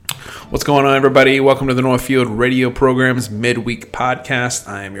What's going on, everybody? Welcome to the Northfield Radio Program's Midweek Podcast.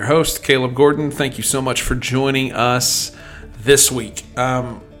 I am your host, Caleb Gordon. Thank you so much for joining us this week.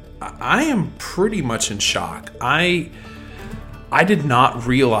 I am pretty much in shock. I did not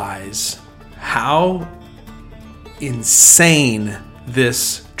realize how insane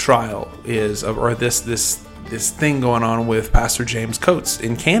this trial is, or this thing going on with Pastor James Coates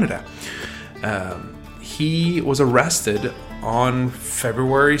in Canada. He was arrested on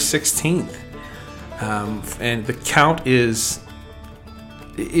February 16th. And the count is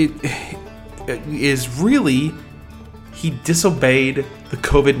really, he disobeyed the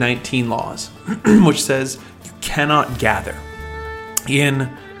COVID-19 laws, which says you cannot gather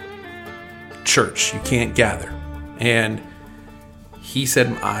in church. You can't gather. And he said,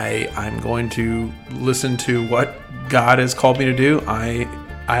 I'm going to listen to what God has called me to do. I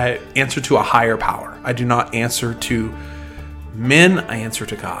answer to a higher power. I do not answer to men, I answer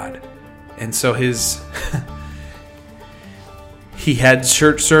to God. And so he had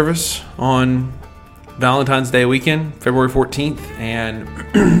church service on Valentine's Day weekend, February 14th,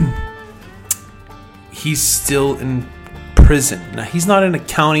 and he's still in prison. Now, he's not in a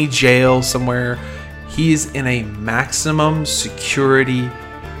county jail somewhere. He's in a maximum security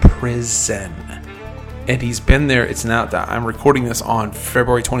prison. And he's been there. It's now that I'm recording this on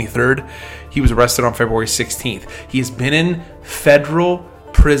February 23rd. He was arrested on February 16th. He has been in federal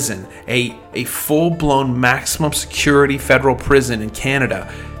prison, a full-blown maximum security federal prison in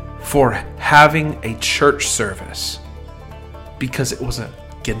Canada, for having a church service because it was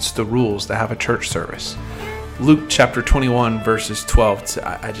against the rules to have a church service. Luke chapter 21 verses 12.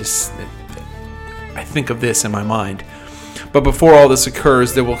 I think of this in my mind. But before all this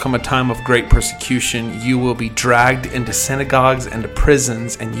occurs, there will come a time of great persecution. You will be dragged into synagogues and to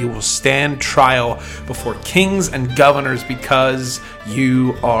prisons, and you will stand trial before kings and governors because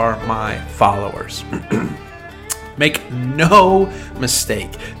you are my followers. Make no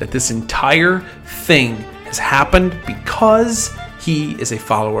mistake that this entire thing has happened because he is a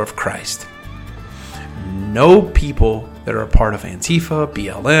follower of Christ. No people that are a part of Antifa,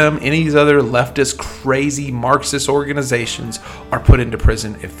 BLM, any of these other leftist, crazy Marxist organizations are put into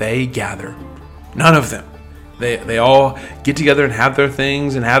prison if they gather. None of them. They all get together and have their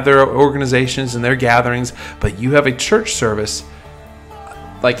things and have their organizations and their gatherings, but you have a church service.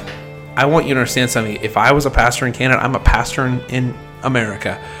 Like, I want you to understand something. If I was a pastor in Canada, I'm a pastor in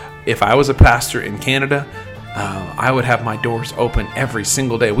America. If I was a pastor in Canada, I would have my doors open every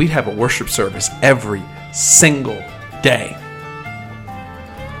single day. We'd have a worship service every single day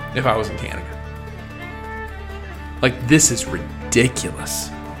if I was in Canada. Like, this is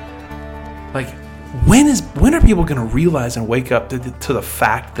ridiculous. Like, when are people going to realize and wake up to the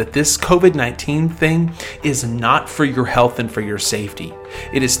fact that this COVID-19 thing is not for your health and for your safety?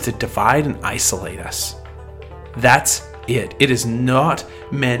 It is to divide and isolate us. That's it. It is not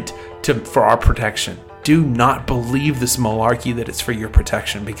meant for our protection. Do not believe this malarkey that it's for your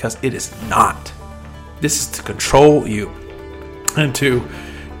protection, because it is not. This is to control you and to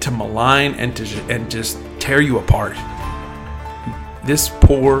malign and just tear you apart. This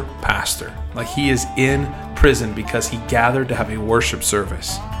poor pastor, like, he is in prison because he gathered to have a worship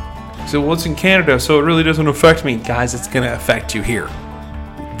service. So, well, it's in Canada, so it really doesn't affect me. Guys, it's going to affect you here.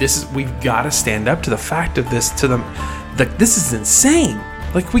 We've got to stand up to the fact of this to them. Like, this is insane.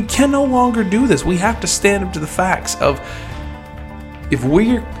 Like, we can no longer do this. We have to stand up to the facts of, if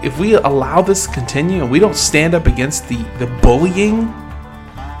we allow this to continue and we don't stand up against the bullying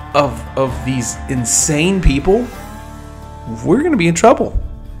of these insane people, we're going to be in trouble.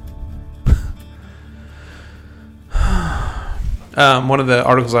 One of the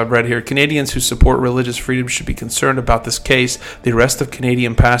articles I've read here: Canadians who support religious freedom should be concerned about this case. The arrest of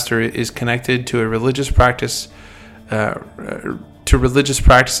Canadian pastor is connected to a religious practice. Religious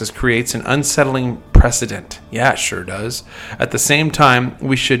practices creates an unsettling precedent. Yeah, it sure does. At the same time,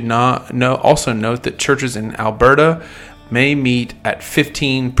 we should also note that churches in Alberta may meet at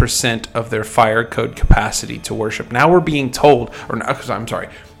 15% of their fire code capacity to worship. Now we're being told,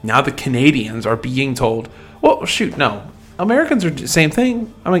 now the Canadians are being told, well, shoot, no. Americans are the same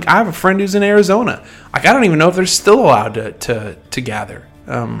thing. I mean, I have a friend who's in Arizona. Like, I don't even know if they're still allowed to gather.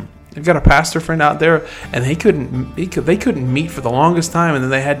 I've got a pastor friend out there, and they couldn't meet for the longest time, and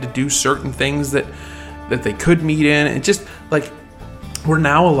then they had to do certain things that they could meet in. And just like, we're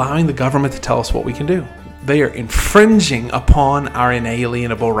now allowing the government to tell us what we can do. They are infringing upon our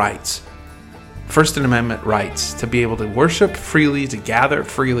inalienable rights. First Amendment rights to be able to worship freely, to gather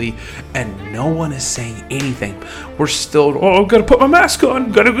freely, and no one is saying anything. We're still, I've got to put my mask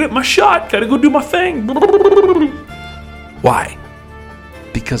on, got to get my shot, got to go do my thing. Why?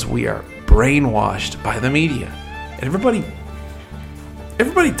 because we are brainwashed by the media. And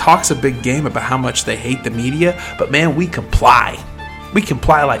everybody talks a big game about how much they hate the media, but man, we comply. We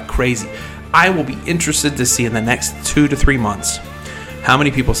comply like crazy. I will be interested to see in the next 2 to 3 months how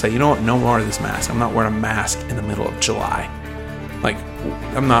many people say, you know what, no more of this mask. I'm not wearing a mask in the middle of July. Like,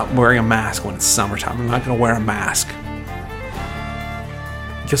 I'm not wearing a mask when it's summertime. I'm not going to wear a mask.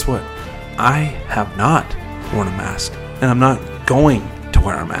 Guess what? I have not worn a mask, and I'm not going to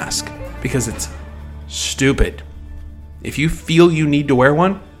wear a mask because it's stupid. If you feel you need to wear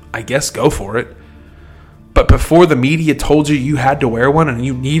one, I guess go for it. But before the media told you you had to wear one and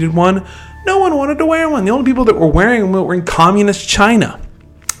you needed one, no one wanted to wear one. The only people that were wearing them were in communist China,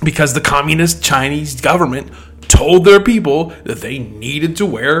 because the communist Chinese government told their people that they needed to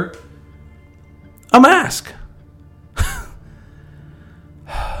wear a mask.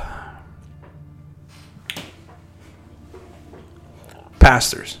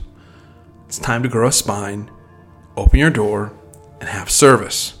 Pastors, it's time to grow a spine. Open your door and have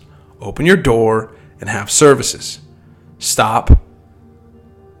service. Open your door and have services. Stop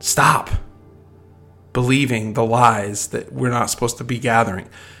believing the lies that we're not supposed to be gathering.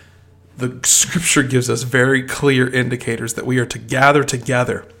 The scripture gives us very clear indicators that we are to gather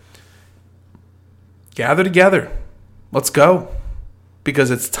together. Gather together. Let's go. Because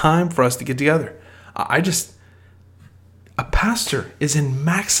it's time for us to get together. A pastor is in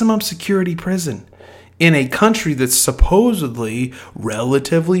maximum security prison in a country that's supposedly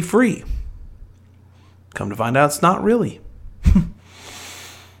relatively free. Come to find out, it's not really.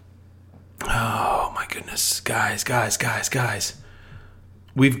 Oh my goodness. Guys.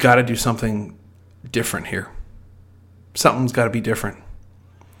 We've got to do something different here. Something's got to be different.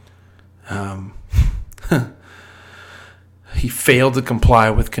 He failed to comply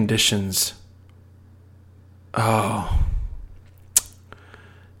with conditions.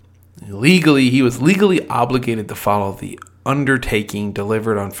 He was legally obligated to follow the undertaking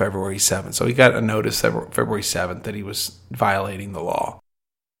delivered on February 7th. So he got a notice February 7th that he was violating the law.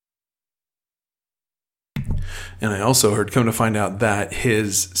 And I also heard, come to find out, that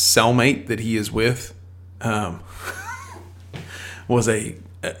his cellmate that he is with was a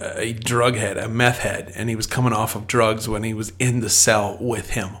drug head, a meth head, and he was coming off of drugs when he was in the cell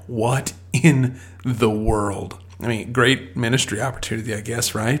with him. What in the world? I mean, great ministry opportunity, I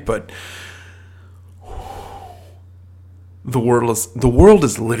guess, right? But the world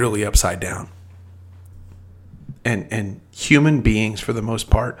is literally upside down. And human beings, for the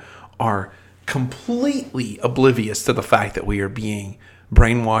most part, are completely oblivious to the fact that we are being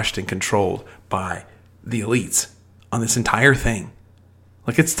brainwashed and controlled by the elites on this entire thing.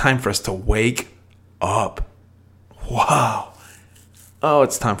 Like, it's time for us to wake up. Wow. Oh,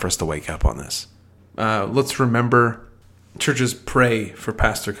 it's time for us to wake up on this. Let's remember, churches, pray for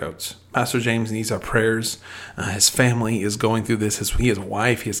Pastor Coates. Pastor James needs our prayers. His family is going through this. He has a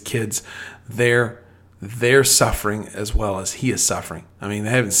wife, he has kids. They're suffering as well as he is suffering. I mean, they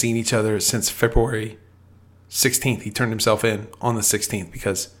haven't seen each other since February 16th. He turned himself in on the 16th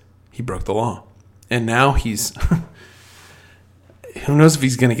because he broke the law. And now he's... who knows if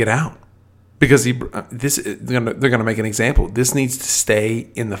he's going to get out? Because they're going to make an example. This needs to stay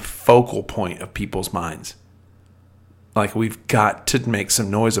in the focal point of people's minds. Like, we've got to make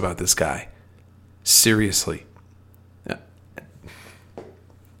some noise about this guy. Seriously.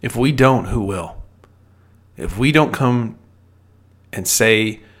 If we don't, who will? If we don't come and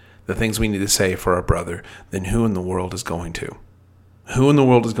say the things we need to say for our brother, then who in the world is going to? Who in the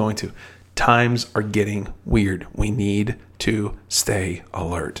world is going to? Times are getting weird. We need to stay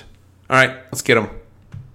alert. All right, let's get them.